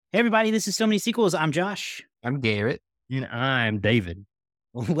Hey, everybody, this is So Many Sequels. I'm Josh. I'm Garrett. And I'm David.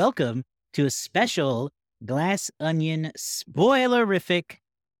 Welcome to a special Glass Onion spoilerific,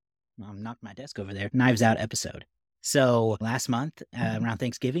 I'm knocking my desk over there, Knives Out episode. So last month, around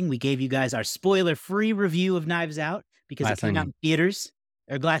Thanksgiving, we gave you guys our spoiler-free review of Knives Out because Glass it came out in Onion. theaters,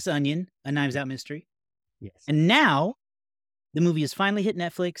 or Glass Onion, a Knives Out mystery. Yes. And now the movie has finally hit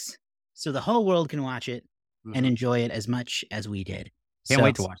Netflix, so the whole world can watch it and enjoy it as much as we did. Can't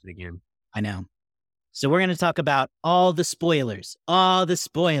wait to watch it again. I know. So we're going to talk about all the spoilers. So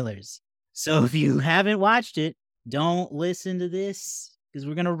if you haven't watched it, don't listen to this because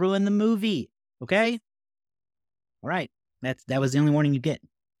we're going to ruin the movie. Okay? All right. That was the only warning you get.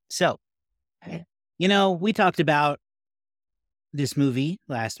 So, we talked about this movie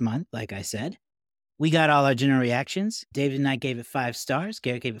last month, like I said. We got all our general reactions. David and I gave it 5 stars.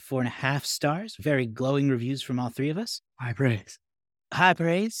 Garrett gave it 4.5 stars. Very glowing reviews from all three of us. High praise. High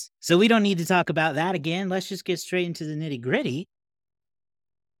praise. So we don't need to talk about that again. Let's just get straight into the nitty gritty.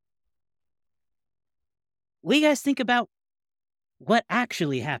 What do you guys think about what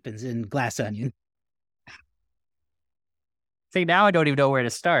actually happens in Glass Onion? See, now I don't even know where to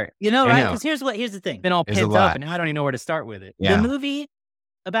start. Right? Because here's the thing. Been all pent up, and now I don't even know where to start with it. Yeah. The movie,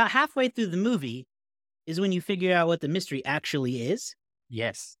 about halfway through the movie, is when you figure out what the mystery actually is.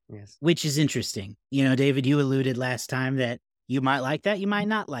 Yes. Which is interesting. David, you alluded last time that you might like that, you might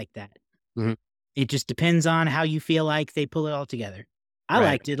not like that. Mm-hmm. It just depends on how you feel like they pull it all together. I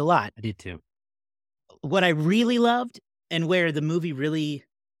liked it a lot. I did too. What I really loved and where the movie really,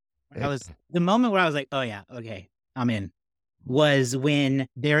 the moment where I was like, oh yeah, okay, I'm in, was when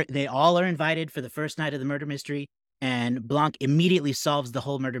they all are invited for the first night of the murder mystery, and Blanc immediately solves the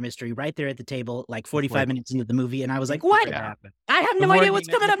whole murder mystery right there at the table, like 45 minutes into the movie, and I was like, what? I have no idea what's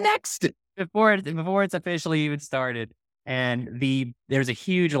coming up next. Before it's officially even started. And there's a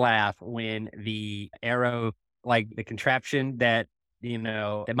huge laugh when the arrow, like the contraption that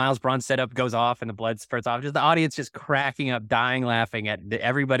Miles Braun set up goes off and the blood spurts off. Just the audience just cracking up, dying, laughing at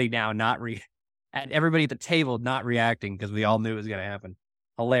everybody now at everybody at the table not reacting because we all knew it was going to happen.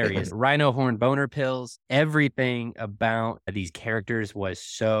 Hilarious. Rhino horn boner pills. Everything about these characters was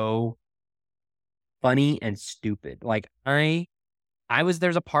so funny and stupid. Like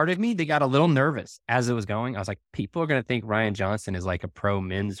there's a part of me that got a little nervous as it was going. I was like, people are going to think Rian Johnson is like a pro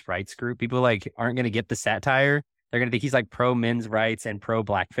men's rights group. People aren't going to get the satire. They're going to think he's like pro men's rights and pro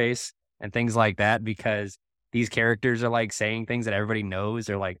blackface and things like that because these characters are like saying things that everybody knows.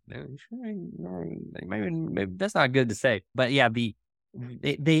 They're like, maybe that's not good to say. But yeah,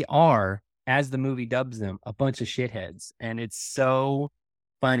 they are, as the movie dubs them, a bunch of shitheads. And it's so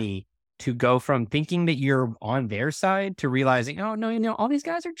funny to go from thinking that you're on their side to realizing, oh, no, all these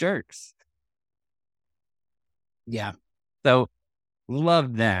guys are jerks. Yeah. So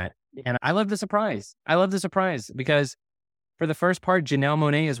loved that. And I love the surprise. Because for the first part, Janelle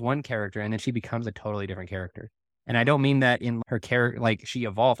Monáe is one character and then she becomes a totally different character. And I don't mean that in her character, like she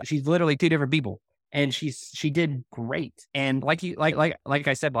evolved. She's literally 2 different people and she did great. And like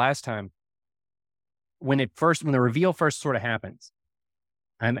I said last time, when the reveal first sort of happens,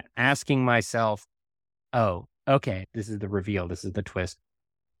 I'm asking myself, oh, okay, this is the reveal. This is the twist.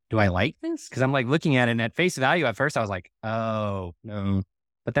 Do I like this? Because I'm like looking at it and at face value, at first I was like, oh, no.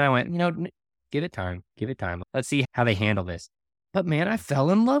 But then I went, give it time. Let's see how they handle this. But man, I fell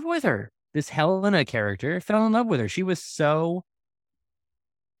in love with her. This Helena character, fell in love with her. She was a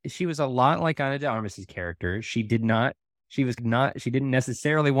lot like Ana de Armas' character. She didn't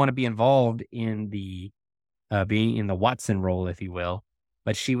necessarily want to be involved in the being in the Watson role, if you will.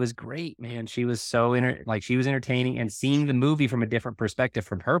 But she was great, man. She was so she was entertaining, and seeing the movie from a different perspective,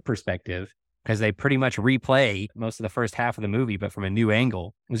 from her perspective, because they pretty much replay most of the first half of the movie, but from a new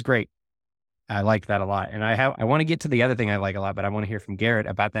angle, it was great. I liked that a lot. And I want to get to the other thing I like a lot, but I want to hear from Garrett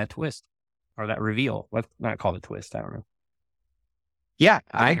about that twist or that reveal. Let's not call it twist. I don't know. Yeah,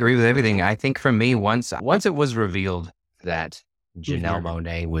 I agree with everything. I think for me, once it was revealed that Janelle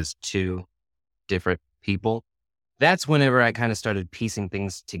Monáe was 2 different people, that's whenever I kind of started piecing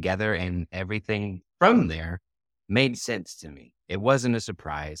things together, and everything from there made sense to me. It wasn't a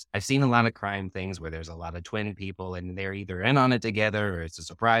surprise. I've seen a lot of crime things where there's a lot of twin people and they're either in on it together or it's a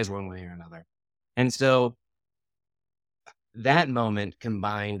surprise one way or another. And so that moment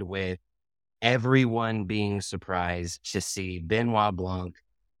combined with everyone being surprised to see Benoit Blanc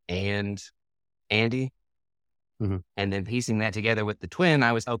and Andy, and then piecing that together with the twin,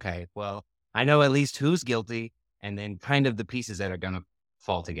 I was, okay, well, I know at least who's guilty. And then kind of the pieces that are going to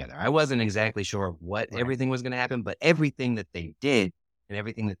fall together. I wasn't exactly sure what everything was going to happen, but everything that they did and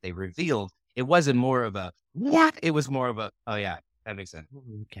everything that they revealed, it wasn't more of a what? It was more of a, oh yeah, That makes sense.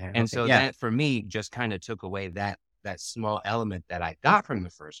 Okay. And so Yeah. that for me just kind of took away that small element that I got from the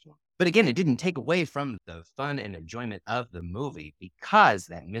first one. But again, it didn't take away from the fun and enjoyment of the movie because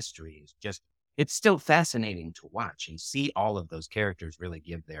that mystery is just, it's still fascinating to watch and see all of those characters really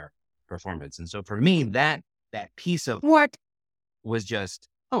give their performance. And so for me, that piece of what was just,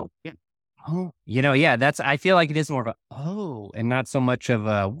 oh, yeah. Oh, yeah, I feel like it is more of a, oh, and not so much of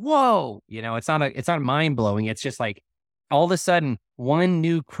a, whoa, it's not mind blowing. It's just like all of a sudden one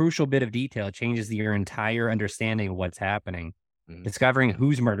new crucial bit of detail changes your entire understanding of what's happening, discovering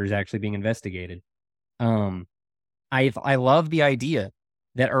whose murder is actually being investigated. I love the idea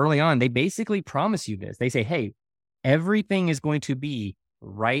that early on, they basically promise you this. They say, hey, everything is going to be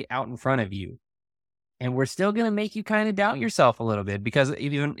right out in front of you. And we're still going to make you kind of doubt yourself a little bit because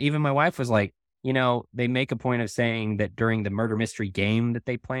even my wife was like, they make a point of saying that during the murder mystery game that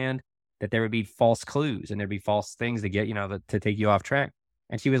they planned, that there would be false clues and there'd be false things to get, to take you off track.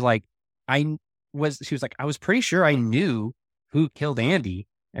 And she was like, I was pretty sure I knew who killed Andy.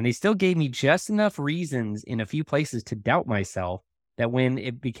 And they still gave me just enough reasons in a few places to doubt myself that when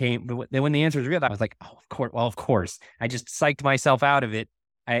when the answer was real, I was like, oh, of course. Well, of course. I just psyched myself out of it.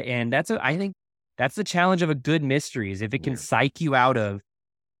 I think that's the challenge of a good mystery is if it can psych you out of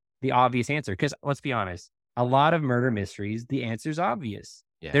the obvious answer. Because let's be honest, a lot of murder mysteries, the answer's obvious.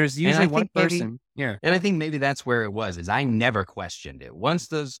 Yeah. There's usually one person. And I think maybe that's where it was, is I never questioned it. Once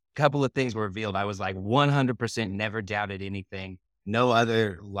those couple of things were revealed, I was like 100% never doubted anything. No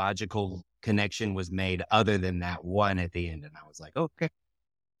other logical connection was made other than that one at the end. And I was like, okay.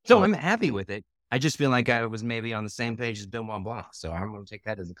 So I'm happy with it. I just feel like I was maybe on the same page as Benoit Blanc. So I'm going to take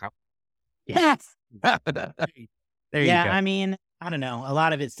that as a compliment. Yes. There you go. I mean, I don't know. A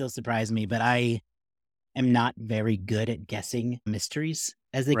lot of it still surprised me, but I am not very good at guessing mysteries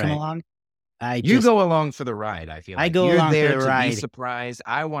as they come along. You go along for the ride, I feel like. I go You're along there for the to ride. be surprised.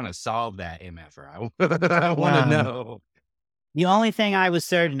 I want to solve that MFR. I want to know. The only thing I was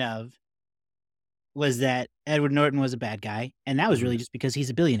certain of was that Edward Norton was a bad guy. And that was really just because he's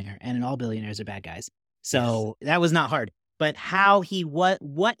a billionaire and all billionaires are bad guys. So that was not hard. But how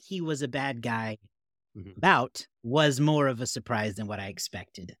what he was a bad guy about was more of a surprise than what I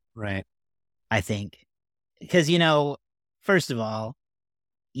expected. Right. I think. Because, first of all,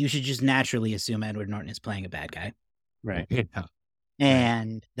 you should just naturally assume Edward Norton is playing a bad guy. Right. Yeah.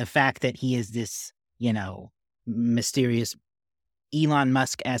 And the fact that he is this, mysterious Elon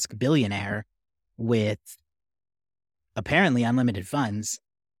Musk-esque billionaire with apparently unlimited funds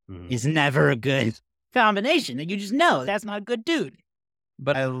is never a good combination. And you just know that's not a good dude.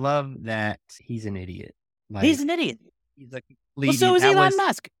 But I love that he's an idiot. Like, he's an idiot. He's like, well, so is Elon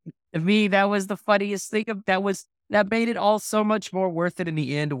Musk. To me, that was the funniest thing. That made it all so much more worth it in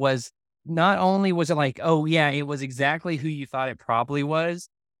the end. Was not only was it like, oh yeah, it was exactly who you thought it probably was,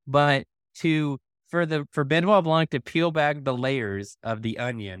 but for Benoit Blanc to peel back the layers of the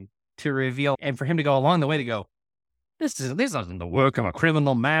onion to reveal, and for him to go along the way to go, this isn't the work of a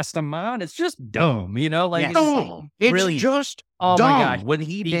criminal mastermind. It's just dumb, like it's really just oh dumb. my gosh, When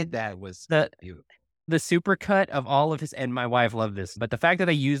he did that was beautiful. The supercut of all of his, and my wife loved this, but the fact that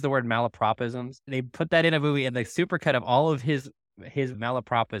they used the word malapropisms, they put that in a movie, and the supercut of all of his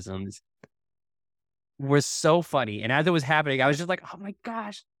malapropisms was so funny. And as it was happening, I was just like, oh my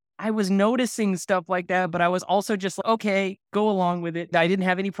gosh, I was noticing stuff like that, but I was also just like, okay, go along with it. I didn't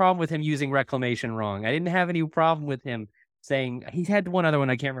have any problem with him using reclamation wrong. I didn't have any problem with him saying, he had one other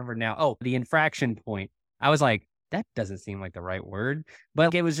one, I can't remember now. Oh, the infraction point. I was like, that doesn't seem like the right word,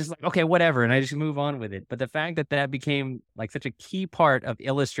 but it was just like, okay, whatever. And I just move on with it. But the fact that became like such a key part of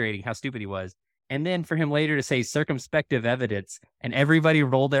illustrating how stupid he was. And then for him later to say circumspective evidence and everybody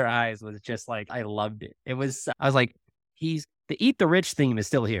rolled their eyes was just like, I loved it. I was like, the eat the rich theme is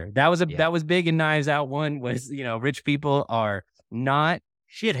still here. That was big in Knives Out. One was, rich people are not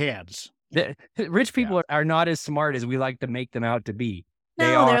shitheads. Rich people are not as smart as we like to make them out to be.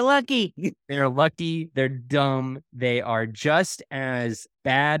 They're lucky. They're lucky. They're dumb. They are just as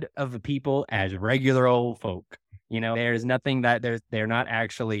bad of a people as regular old folk. There's nothing that they're not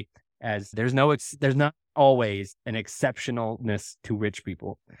actually as there's not always an exceptionalness to rich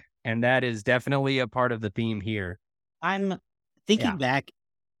people. And that is definitely a part of the theme here. I'm thinking back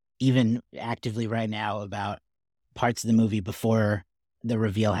even actively right now about parts of the movie before the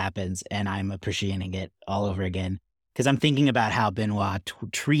reveal happens, and I'm appreciating it all over again. Because I'm thinking about how Benoit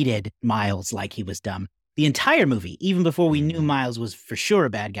treated Miles like he was dumb. The entire movie, even before we knew Miles was for sure a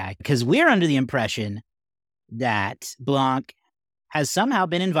bad guy. Because we're under the impression that Blanc has somehow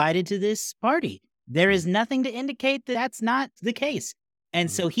been invited to this party. There is nothing to indicate that that's not the case.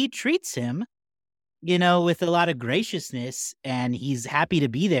 And so he treats him with a lot of graciousness, and he's happy to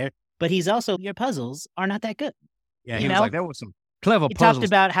be there, but he's also, your puzzles are not that good. Yeah, You he was know? like, there was some clever He puzzles. talked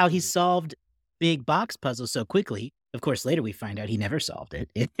about how he solved big box puzzles so quickly. Of course, later we find out he never solved it.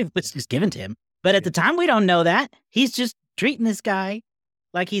 It was just given to him. But at the time, we don't know that. He's just treating this guy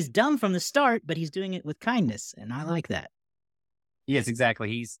like he's dumb from the start, but he's doing it with kindness, and I like that. Yes, exactly.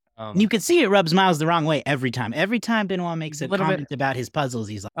 He's You can see it rubs Miles the wrong way every time. Every time Benoit makes a little comment bit- about his puzzles,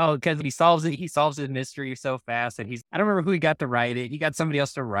 he's like, oh, because he solves it. He solves his mystery so fast, and I don't remember who he got to write it. He got somebody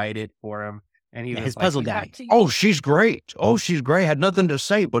else to write it for him, and he Yeah, was his like, puzzle "You guy. got to-" Oh, she's great. Oh, she's great. Had nothing to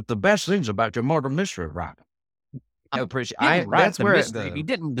say but the best things about your murder mystery, right? I appreciate. He didn't write That's the where mystery. He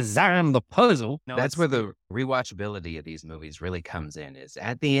didn't design the puzzle. No, that's it's- where the rewatchability of these movies really comes in. Is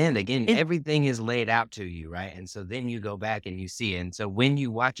at the end again, everything is laid out to you, right? And so then you go back and you see it. And so when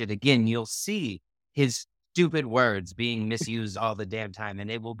you watch it again, you'll see his stupid words being misused all the damn time,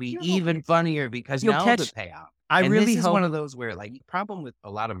 and it will be even funnier because You'll now catch- the payoff. I And really this is hope. one of those where, like, the problem with a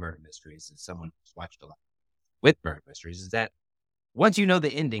lot of murder mysteries is someone who's watched a lot with murder mysteries is that once you know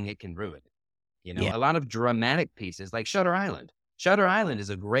the ending, it can ruin it. Yeah. A lot of dramatic pieces like Shutter Island. Shutter Island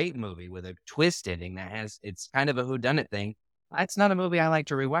is a great movie with a twist ending it's kind of a whodunit thing. That's not a movie I like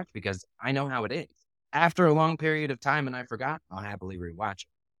to rewatch because I know how it ends. After a long period of time and I forgot, I'll happily rewatch it.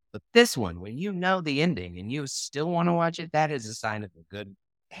 But this one, when you know the ending and you still want to watch it, that is a sign of a good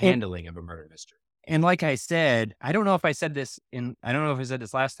handling of a murder mystery. And like I said, I don't know if I said this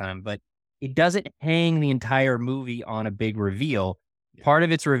last time, but it doesn't hang the entire movie on a big reveal. Yeah. Part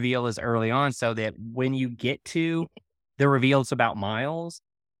of its reveal is early on, so that when you get to the reveals about Miles,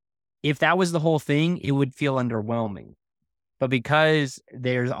 if that was the whole thing, it would feel underwhelming. But because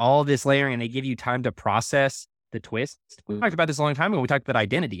there's all this layering and they give you time to process the twist, we talked about this a long time ago. We talked about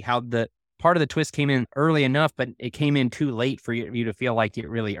identity, how the part of the twist came in early enough, but it came in too late for you to feel like it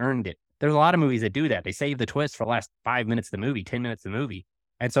really earned it. There's a lot of movies that do that. They save the twist for the last 5 minutes of the movie, 10 minutes of the movie.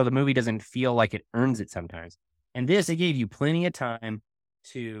 And so the movie doesn't feel like it earns it sometimes. And this, it gave you plenty of time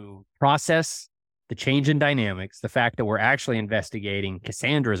to process the change in dynamics, the fact that we're actually investigating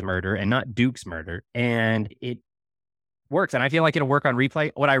Cassandra's murder and not Duke's murder. And it works. And I feel like it'll work on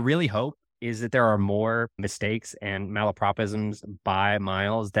replay. What I really hope is that there are more mistakes and malapropisms by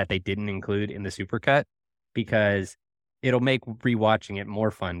Miles that they didn't include in the supercut, because it'll make rewatching it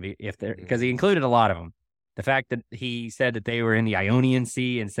more fun because he included a lot of them. The fact that he said that they were in the Ionian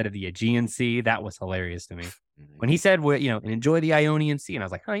Sea instead of the Aegean Sea, that was hilarious to me. When he said, well, enjoy the Ionian Sea. And I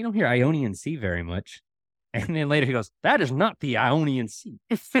was like, oh, you don't hear Ionian Sea very much. And then later he goes, that is not the Ionian Sea.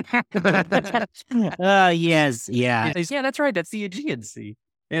 Yes, yeah. He says, yeah, that's right. That's the Aegean Sea.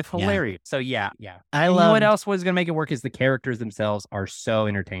 It's hilarious. So yeah. I And love what else was going to make it work is the characters themselves are so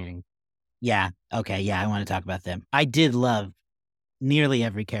entertaining. Yeah. Okay. Yeah. I want to talk about them. I did love nearly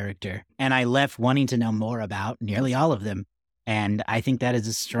every character, and I left wanting to know more about nearly all of them. And I think that is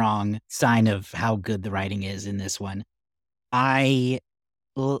a strong sign of how good the writing is in this one. Dave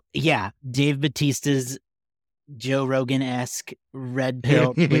Bautista's Joe Rogan-esque red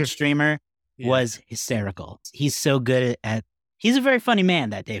pill Twitch streamer was hysterical. He's so good he's a very funny man,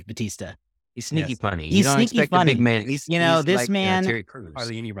 that Dave Bautista. He's sneaky Yes. funny. He's You don't sneaky expect funny. a big man. He's this like, man- Terry Crews.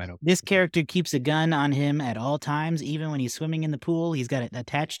 Hardly any rhino. This character keeps a gun on him at all times, even when he's swimming in the pool. He's got it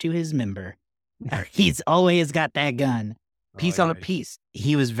attached to his member. He's always got that gun. Piece on a piece.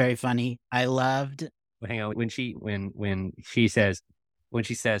 He was very funny. I loved. Hang on. When she says,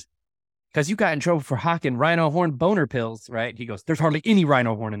 because you got in trouble for hawking rhino horn boner pills, right? He goes, there's hardly any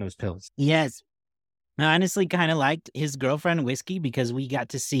rhino horn in those pills. Yes. I honestly kind of liked his girlfriend Whiskey, because we got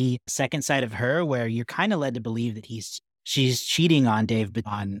to see a second side of her where you're kind of led to believe that she's cheating on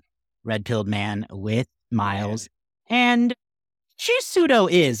on Red Pilled Man with Miles. And she pseudo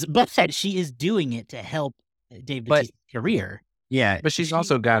is, but that she is doing it to help Dave Bautista's career. Yeah. But she's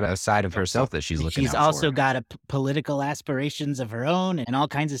also got a side of herself that she's looking She's out also for. got political aspirations of her own and all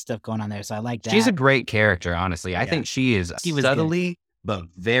kinds of stuff going on there. So I like that. She's a great character, honestly. I Yeah. think she is She was subtly but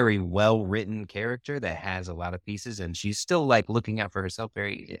very well written character that has a lot of pieces, and she's still like looking out for herself.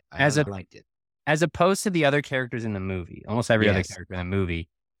 I liked it. As opposed to the other characters in the movie, almost every other Yes. character in the movie,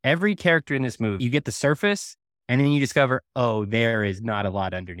 every character in this movie, you get the surface and then you discover, oh, there is not a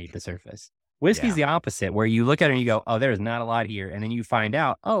lot underneath the surface. Whiskey's the opposite, where you look at her and you go, oh, there's not a lot here. And then you find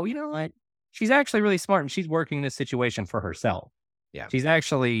out, oh, you know what? She's actually really smart and she's working this situation for herself. Yeah. She's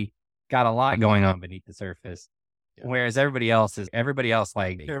actually got a lot going on beneath the surface. Yeah. Whereas everybody else,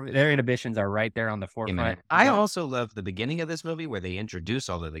 like their inhibitions are right there on the forefront. I also love the beginning of this movie where they introduce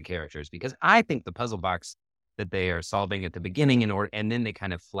all of the characters, because I think the puzzle box that they are solving at the beginning and then they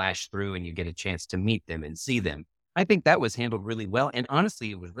kind of flash through and you get a chance to meet them and see them. I think that was handled really well. And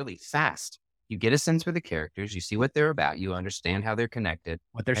honestly, it was really fast. you get a sense for the characters, you see what they're about, you understand how they're connected,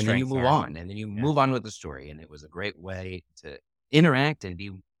 What their and then you strengths move are. on, and then you move on with the story. And it was a great way to interact and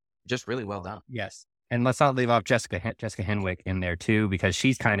be just really well done. Yes. And let's not leave off Jessica Henwick in there too, because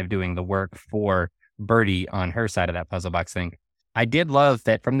she's kind of doing the work for Birdie on her side of that puzzle box thing. I did love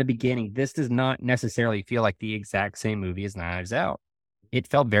that from the beginning, this does not necessarily feel like the exact same movie as Knives Out. It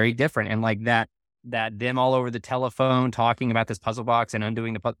felt very different. And like that them all over the telephone talking about this puzzle box and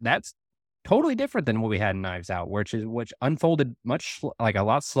undoing the puzzle, that's totally different than what we had in Knives Out, which unfolded like a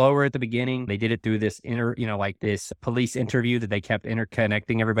lot slower at the beginning. They did it through this like this police interview that they kept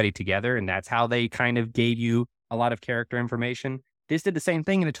interconnecting everybody together. And that's how they kind of gave you a lot of character information. This did the same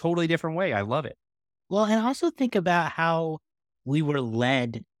thing in a totally different way. I love it. Well, and also think about how we were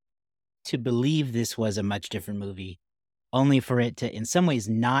led to believe this was a much different movie, only for it to, in some ways,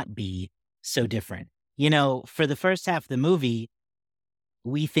 not be so different. For the first half of the movie,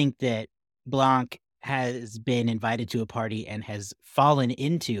 we think that Blanc has been invited to a party and has fallen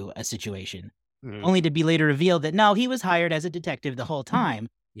into a situation, only to be later revealed that no, he was hired as a detective the whole time,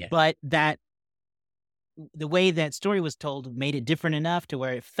 but that the way that story was told made it different enough to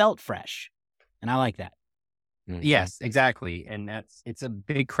where it felt fresh. And I like that. Yes, exactly. And it's a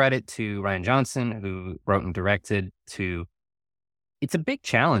big credit to Rian Johnson, who wrote and directed. It's a big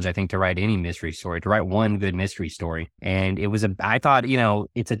challenge, I think, to write any mystery story, to write one good mystery story. And I thought,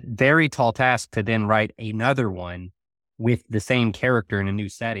 it's a very tall task to then write another one with the same character in a new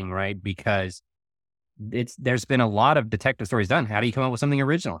setting, right? Because there's been a lot of detective stories done. How do you come up with something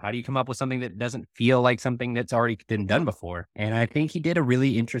original? How do you come up with something that doesn't feel like something that's already been done before? And I think he did a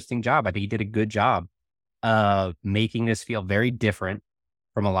really interesting job. I think he did a good job of making this feel very different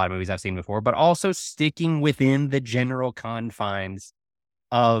from a lot of movies I've seen before, but also sticking within the general confines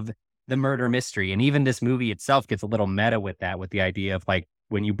of the murder mystery. And even this movie itself gets a little meta with that, with the idea of like,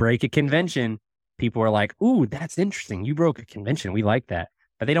 when you break a convention, people are like, ooh, that's interesting. You broke a convention. We like that.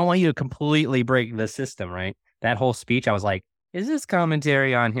 But they don't want you to completely break the system, right? That whole speech, I was like, is this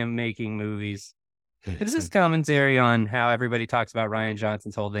commentary on him making movies? Is this commentary on how everybody talks about Rian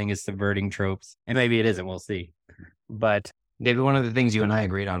Johnson's whole thing is subverting tropes? And maybe it isn't. We'll see. But David, one of the things you and I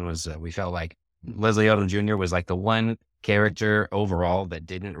agreed on was we felt like Leslie Odom Jr. was like the one character overall that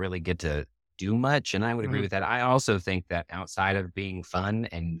didn't really get to do much. And I would agree with that. I also think that outside of being fun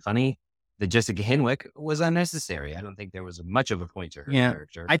and funny, that Jessica Henwick was unnecessary. I don't think there was much of a point to her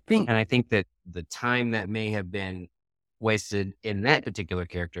character. I think that the time that may have been wasted in that particular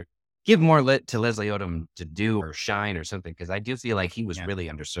character, give more to Leslie Odom to do or shine or something, because I do feel like he was really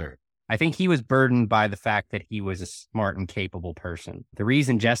underserved. I think he was burdened by the fact that he was a smart and capable person. The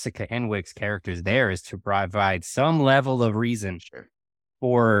reason Jessica Henwick's character is there is to provide some level of reason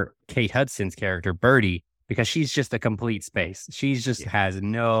for Kate Hudson's character, Birdie, because she's just a complete space. She's just has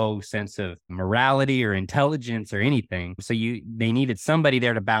no sense of morality or intelligence or anything. So they needed somebody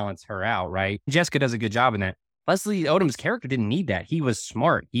there to balance her out, right? Jessica does a good job in that. Leslie Odom's character didn't need that. He was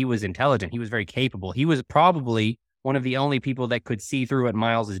smart. He was intelligent. He was very capable. He was probably one of the only people that could see through what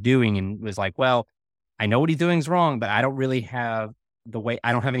Miles is doing and was like, well, I know what he's doing is wrong, but I don't really have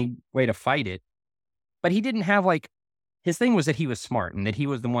I don't have any way to fight it. But he didn't have his thing was that he was smart and that he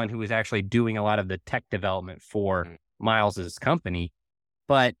was the one who was actually doing a lot of the tech development for Miles's company.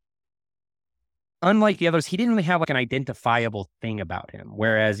 But unlike the others, he didn't really have an identifiable thing about him.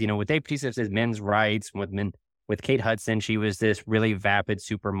 Whereas, with Dave Bautista, his men's rights, with Kate Hudson, she was this really vapid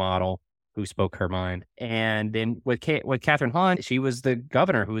supermodel who spoke her mind. And then with Catherine Hahn, she was the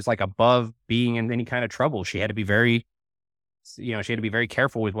governor who was above being in any kind of trouble. She had to be very,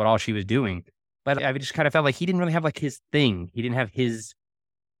 careful with what all she was doing. But I just kind of felt like he didn't really have his thing. He didn't have his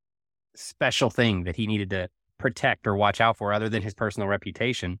special thing that he needed to protect or watch out for other than his personal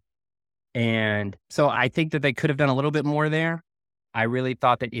reputation. And so I think that they could have done a little bit more there. I really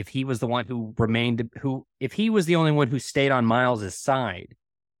thought that if he was the one who if he was the only one who stayed on Miles's side,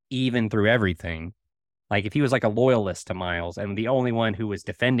 even through everything, if he was a loyalist to Miles and the only one who was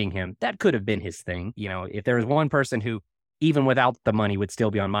defending him, that could have been his thing. If there was one person who, even without the money, would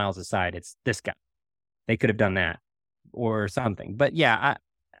still be on Miles's side, it's this guy. They could have done that or something. But yeah,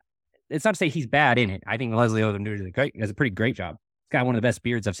 it's not to say he's bad in it. I think Leslie Odom does a pretty great job. He's got one of the best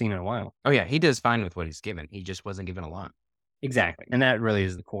beards I've seen in a while. Oh yeah, he does fine with what he's given. He just wasn't given a lot. Exactly. And that really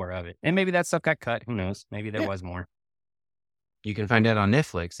is the core of it. And maybe that stuff got cut. Who knows? Maybe there was more. You can find out on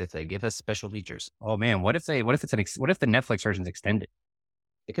Netflix if they give us special features. Oh man, what if the Netflix version's extended?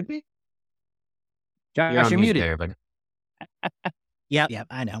 It could be. Josh, you're muted there, but Yep,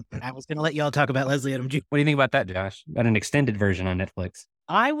 I know. I was going to let y'all talk about Leslie Odom Jr. What do you think about that, Josh? About an extended version on Netflix?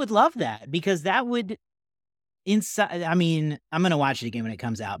 I would love that because that would inside, I mean, I'm going to watch it again when it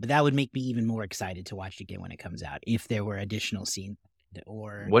comes out, but that would make me even more excited to watch it again when it comes out if there were additional scenes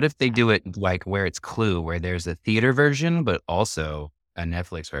or. What if they do it like where it's Clue, where there's a theater version, but also a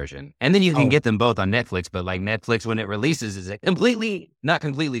Netflix version? And then you can get them both on Netflix, but like Netflix, when it releases, is not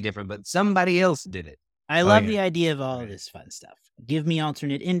completely different, but somebody else did it. I love the idea of all of this fun stuff. Give me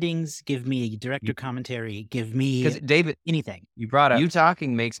alternate endings. Give me director commentary. Give me Because David, anything. You brought up you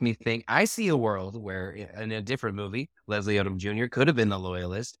talking makes me think. I see a world where in a different movie, Leslie Odom Jr. could have been the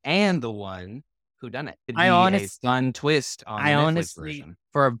loyalist and the one who done it. It'd be a fun twist on the Netflix version.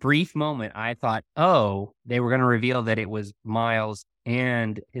 For a brief moment, I thought, oh, they were going to reveal that it was Miles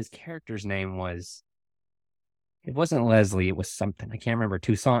and his character's name was. It wasn't Leslie. It was something. I can't remember.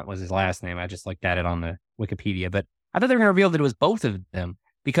 Toussaint was his last name. I just looked at it on the Wikipedia. But I thought they were going to reveal that it was both of them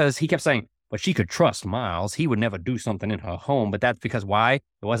because he kept saying, but she could trust Miles. He would never do something in her home. But that's because why?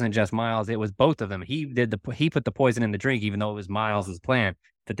 It wasn't just Miles. It was both of them. He put the poison in the drink, even though it was Miles's plan.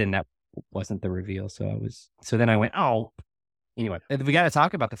 But then that wasn't the reveal. So then I went, oh. Anyway, we got to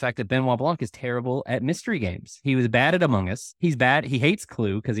talk about the fact that Benoit Blanc is terrible at mystery games. He was bad at Among Us. He's bad. He hates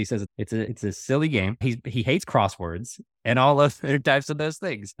Clue because he says it's a silly game. He hates crosswords and all other types of those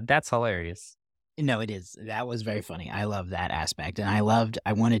things. That's hilarious. No, it is. That was very funny. I love that aspect. And I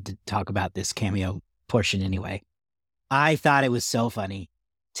wanted to talk about this cameo portion anyway. I thought it was so funny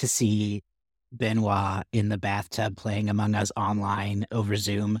to see Benoit in the bathtub playing Among Us online over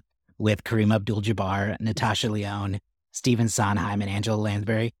Zoom with Kareem Abdul-Jabbar, Natasha Lyonne, Stephen Sondheim, and Angela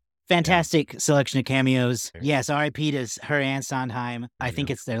Lansbury. Fantastic selection of cameos. Yes, R.I.P. to her and Sondheim. I think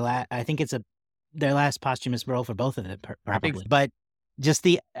it's their last posthumous role for both of them, probably. But just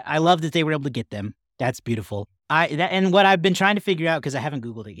I love that they were able to get them. That's beautiful. And what I've been trying to figure out, because I haven't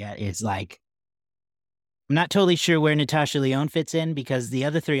Googled it yet, is like, I'm not totally sure where Natasha Lyonne fits in because the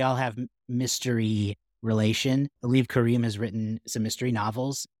other three all have mystery relation. I believe Kareem has written some mystery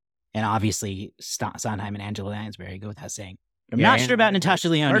novels. And obviously, Sondheim and Angela Lansbury go without saying. I'm not sure about Natasha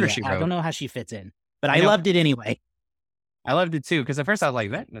Lyonne. I don't know how she fits in, but I loved it anyway. I loved it too, because at first I was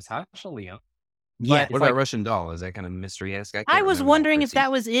like, that Natasha Lyonne. Yeah. What about Russian Doll? Is that kind of mystery-esque? I was wondering if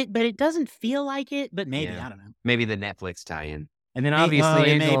that was it, but it doesn't feel like it. But maybe, I don't know. Maybe the Netflix tie-in. And then obviously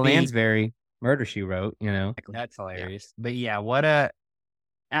Angela Lansbury, Murder, She Wrote, That's hilarious. Yeah. But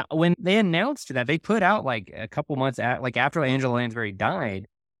yeah, when they announced that, they put out like a couple months after Angela Lansbury died,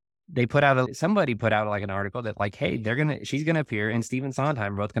 somebody put out like an article that like, hey, she's gonna appear, and Stephen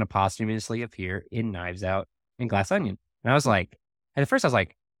Sondheim are both gonna posthumously appear in Knives Out and Glass Onion. And I was like, at first I was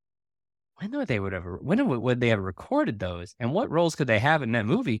like, when would they have recorded those, and what roles could they have in that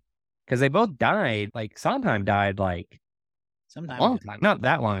movie? Because they both died. Like Sondheim died like sometime long time, not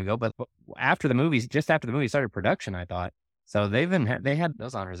that long ago, but just after the movie started production, I thought. So they had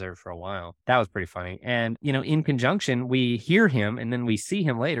those on reserve for a while. That was pretty funny. And, in conjunction, we hear him and then we see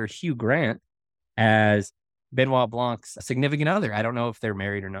him later, Hugh Grant, as Benoit Blanc's significant other. I don't know if they're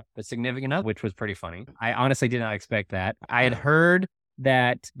married or not, but significant other, which was pretty funny. I honestly did not expect that. I had heard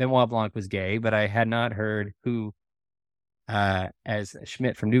that Benoit Blanc was gay, but I had not heard who, as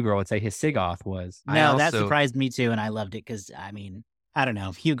Schmidt from New Girl would say, his Sigoth was. No, that surprised me too, and I loved it because, I mean, I don't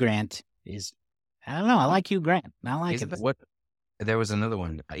know. Hugh Grant is... I don't know. I like Hugh Grant. I like it. There was another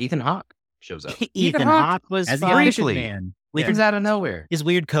one. Ethan Hawke shows up. Ethan Hawke was as briefly. Man. Comes out of nowhere. His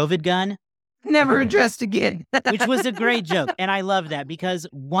weird COVID gun. Never addressed again. Which was a great joke. And I love that because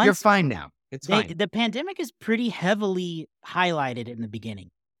once... You're fine now. It's fine. The pandemic is pretty heavily highlighted in the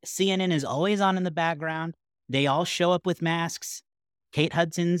beginning. CNN is always on in the background. They all show up with masks. Kate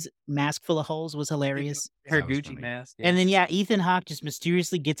Hudson's mask full of holes was hilarious. Her Gucci mask. Yeah. And then, Ethan Hawke just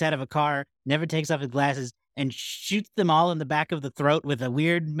mysteriously gets out of a car, never takes off his glasses, and shoots them all in the back of the throat with a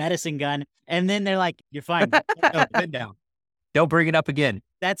weird medicine gun. And then they're like, you're fine. Put down. Don't bring it up again.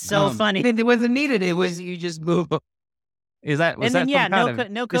 That's so funny. It wasn't needed. It was, you just move. No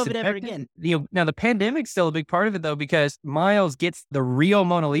COVID ever again. Now, the pandemic's still a big part of it, though, because Miles gets the real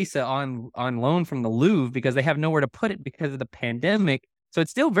Mona Lisa on loan from the Louvre because they have nowhere to put it because of the pandemic. So it's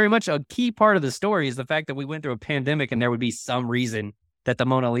still very much a key part of the story is the fact that we went through a pandemic and there would be some reason that the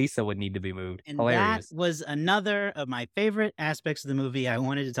Mona Lisa would need to be moved. And hilarious. That was another of my favorite aspects of the movie I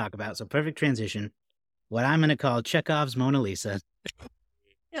wanted to talk about. So perfect transition. What I'm going to call Chekhov's Mona Lisa.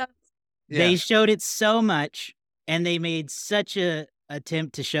 Yeah. They showed it so much. And they made such a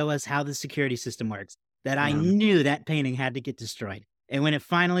attempt to show us how the security system works that I knew that painting had to get destroyed. And when it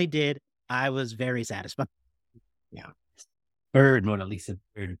finally did, I was very satisfied. Yeah. Bird, Mona Lisa.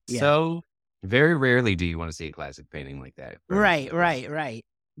 Bird. Yeah. So very rarely do you want to see a classic painting like that. Right.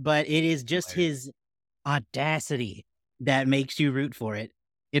 But it is just his audacity that makes you root for it.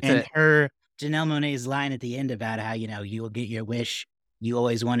 Her Janelle Monáe's line at the end about how, you will get your wish. You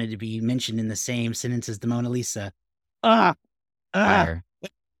always wanted to be mentioned in the same sentence as the Mona Lisa. Fire.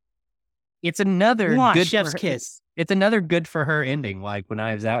 It's another good chef's for her. kiss. It's another good for her ending, like when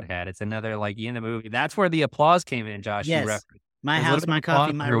Knives Out had. It's another like in the movie. That's where the applause came in, Josh. Yes. You referenced. My There's a house, little my bit of coffee,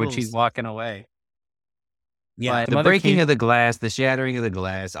 applause my for her rules. when she's walking away. Yeah. But The breaking of the glass, the shattering of the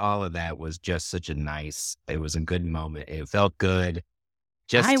glass, all of that was just such a nice. It was a good moment. It felt good.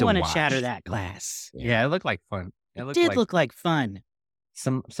 Just I to want to watch. shatter that glass. Yeah, it looked like fun. It did look like fun.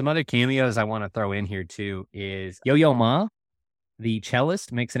 Some other cameos I want to throw in here too is Yo-Yo Ma, the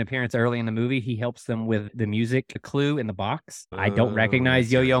cellist, makes an appearance early in the movie. He helps them with the music clue in the box. I don't recognize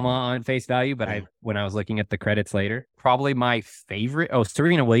that's Yo-Yo right. Ma on face value, but when I was looking at the credits later, probably my favorite. Oh,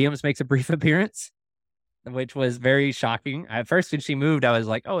 Serena Williams makes a brief appearance, which was very shocking. At first, when she moved, I was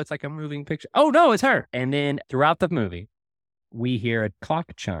like, oh, it's like a moving picture. Oh, no, it's her. And then throughout the movie, we hear a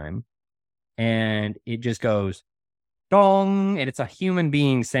clock chime and it just goes dong. And it's a human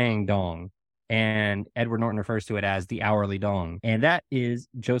being saying dong. And Edward Norton refers to it as the hourly dong. And that is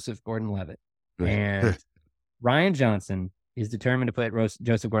Joseph Gordon-Levitt. And Rian Johnson is determined to put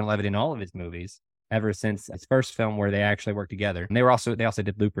Joseph Gordon-Levitt in all of his movies ever since his first film where they actually worked together. And they also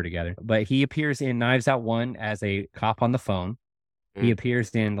did Looper together. But he appears in Knives Out 1 as a cop on the phone. He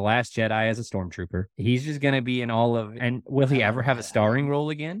appears in The Last Jedi as a stormtrooper. He's just going to be in all of... And will he ever have a starring role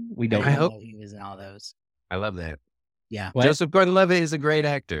again? We don't I know. hope he was in all those. I love that. Yeah. What? Joseph Gordon-Levitt is a great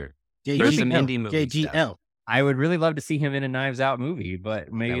actor. There's some indie movie stuff. JGL. I would really love to see him in a Knives Out movie,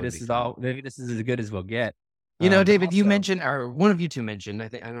 but maybe would this be is fun. maybe this is as good as we'll get. David, you Also- mentioned, or one of you two mentioned, I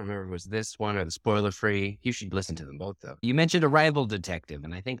don't remember if it was this one or the spoiler free. You should listen to them both, though. You mentioned a rival detective,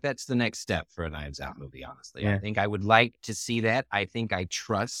 and I think that's the next step for a Knives Out movie, honestly. Yeah. I think I would like to see that. I think I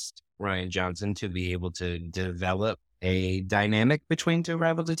trust Rian Johnson to be able to develop a dynamic between two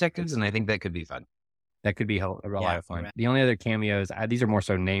rival detectives, and I think that could be fun. That could be a lot of fun. right. The only other cameos, these are more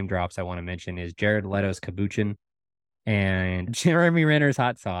so name drops I want to mention, is Jared Leto's Kabuchin and Jeremy Renner's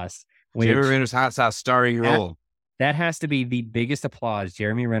Hot Sauce. Which, Jeremy Renner's Hot Sauce starring role. that has to be the biggest applause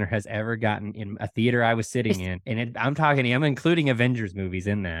Jeremy Renner has ever gotten in a theater I was sitting in. And I'm including Avengers movies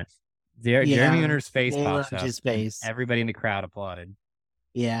in that. Jeremy Renner's face They pops loved up. his face. Everybody in the crowd applauded.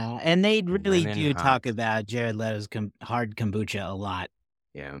 Yeah, and they really Running do hot. talk about Jared Leto's hard kombucha a lot,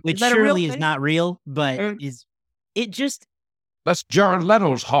 Yeah. which that a real surely is thing? not real, but Uh, it just That's Jared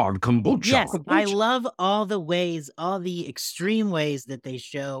Leto's hard kombucha. yes, I love all the ways, all the extreme ways that they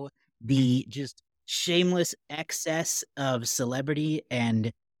show the just shameless excess of celebrity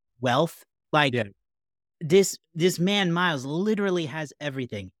and wealth. Like Yeah. this man Miles literally has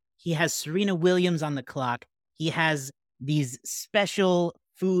everything. He has Serena Williams on the clock. He has these special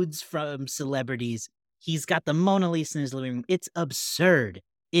foods from celebrities. He's got the Mona Lisa in his living room. It's absurd.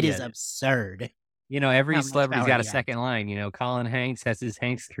 It is Yeah. absurd. Every How much celebrity's power got a he has. second line. Colin Hanks has his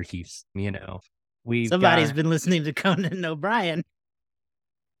Hanks briefs. Somebody's been listening to Conan O'Brien.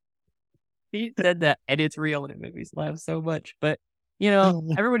 He said that, and it's real, and it made me laugh so much. But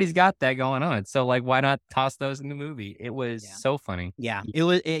everybody's got that going on. So why not toss those in the movie? It was Yeah. so funny. Yeah, it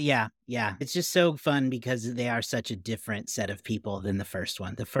was. Yeah. It's just so fun because they are such a different set of people than the first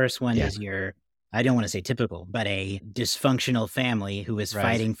one. The first one Yeah. is I don't want to say typical, but a dysfunctional family who is Right.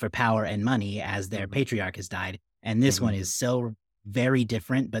 fighting for power and money as their patriarch has died. And this one is so very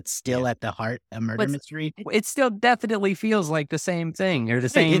different, but still at the heart a murder But- mystery. It still definitely feels like the same thing, or the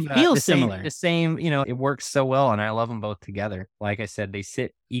Right, same. it feels the same- similar. The same. It works so well, and I love them both together. Like I said, they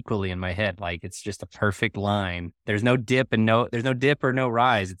sit equally in my head. Like it's just a perfect line. There's no dip or no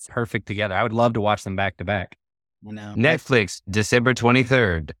rise. It's perfect together. I would love to watch them back to back. You know, Netflix, December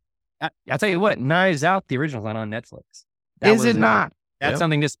 23rd. I'll tell you what, Knives Out, the original's not on Netflix. Is it not? That's Yep.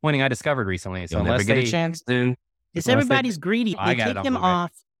 something disappointing I discovered recently. So You'll never unless get they, a chance to. it's unless they- everybody's greedy. I They got it take on them Blu-ray.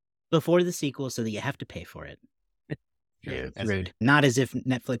 off before the sequel so that you have to pay for it. Yeah. That's Rude. Not as if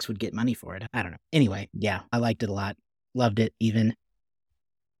Netflix would get money for it. I don't know. Anyway, yeah, I liked it a lot. Loved it even.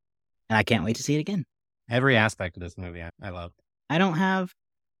 And I can't wait to see it again. every aspect of this movie I loved. I don't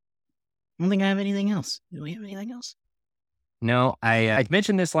think I have anything else. Do we have anything else? No, I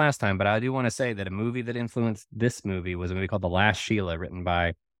mentioned this last time, but I do want to say that a movie that influenced this movie was a movie called The Last Sheila, written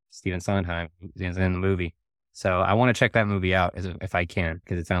by Stephen Sondheim, who's in the movie. So I want to check that movie out if I can,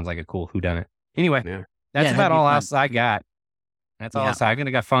 because it sounds like a cool whodunit. Anyway, Yeah. that's Yeah, about that'd be all fun. else I got. That's all Yeah. else. I'm going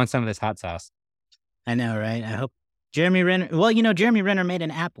to go find some of this hot sauce. I know, right? I hope Jeremy Renner. Well, Jeremy Renner made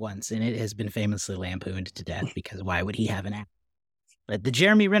an app once, and it has been famously lampooned to death because why would he have an app? But the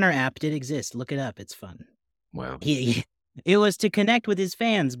Jeremy Renner app did exist. Look it up. It's fun. Well, It was to connect with his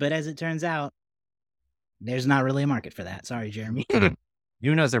fans, but as it turns out, there's not really a market for that. Sorry, Jeremy.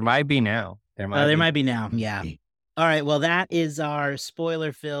 Who knows? There might be now. There might There be. might be now. Yeah. All right. Well, that is our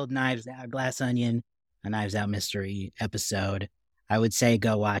spoiler-filled Knives Out, Glass Onion, a Knives Out mystery episode. I would say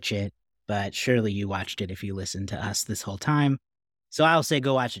go watch it, but surely you watched it if you listened to us this whole time. So I'll say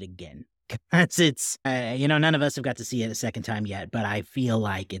go watch it again. It's none of us have got to see it a second time yet, but I feel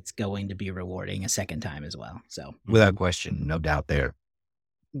like it's going to be rewarding a second time as well. So Without question, no doubt there.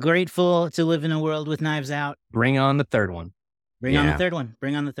 grateful to live in a world with Knives Out. Bring on the third one. Bring on the Yeah. third one.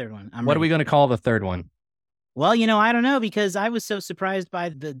 Bring on the third one. What are we going to call the third one? Well, I don't know, because I was so surprised by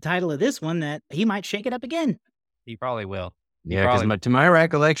the title of this one that he might shake it up again. He probably will. Yeah, because to my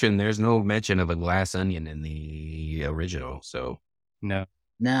recollection, there's no mention of a glass onion in the original. So No.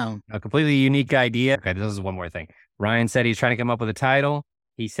 No. A completely unique idea. Okay, this is one more thing. Ryan said he's trying to come up with a title.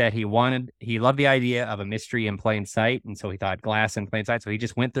 He said he loved the idea of a mystery in plain sight, and so he thought glass in plain sight. So he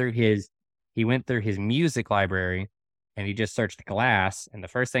just went through his music library, and he just searched glass, and the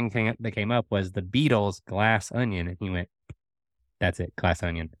first thing that came up was the Beatles' Glass Onion, and he went, "That's it, Glass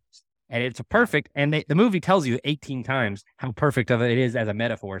Onion." And it's perfect. And the movie tells you 18 times how perfect of it is as a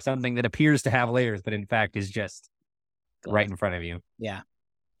metaphor, something that appears to have layers, but in fact is just right in front of you. Yeah.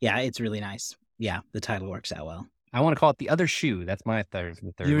 Yeah, it's really nice. Yeah, the title works out well. I want to call it The Other Shoe. That's my third.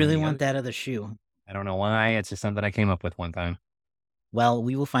 You really one. want that other shoe? I don't know why. It's just something I came up with one time. Well,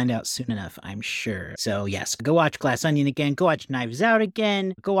 we will find out soon enough, I'm sure. So yes, go watch Glass Onion again. Go watch Knives Out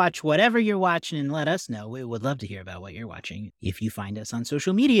again. Go watch whatever you're watching and let us know. We would love to hear about what you're watching. If you find us on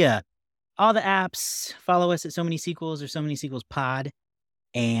social media, all the apps, follow us at So Many Sequels or So Many Sequels Pod.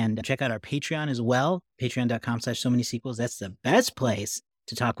 And check out our Patreon as well. Patreon.com/So Many Sequels. That's the best place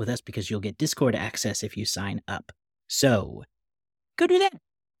to talk with us because you'll get Discord access if you sign up. So go do that.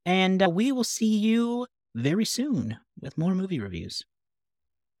 And we will see you very soon with more movie reviews.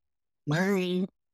 Bye.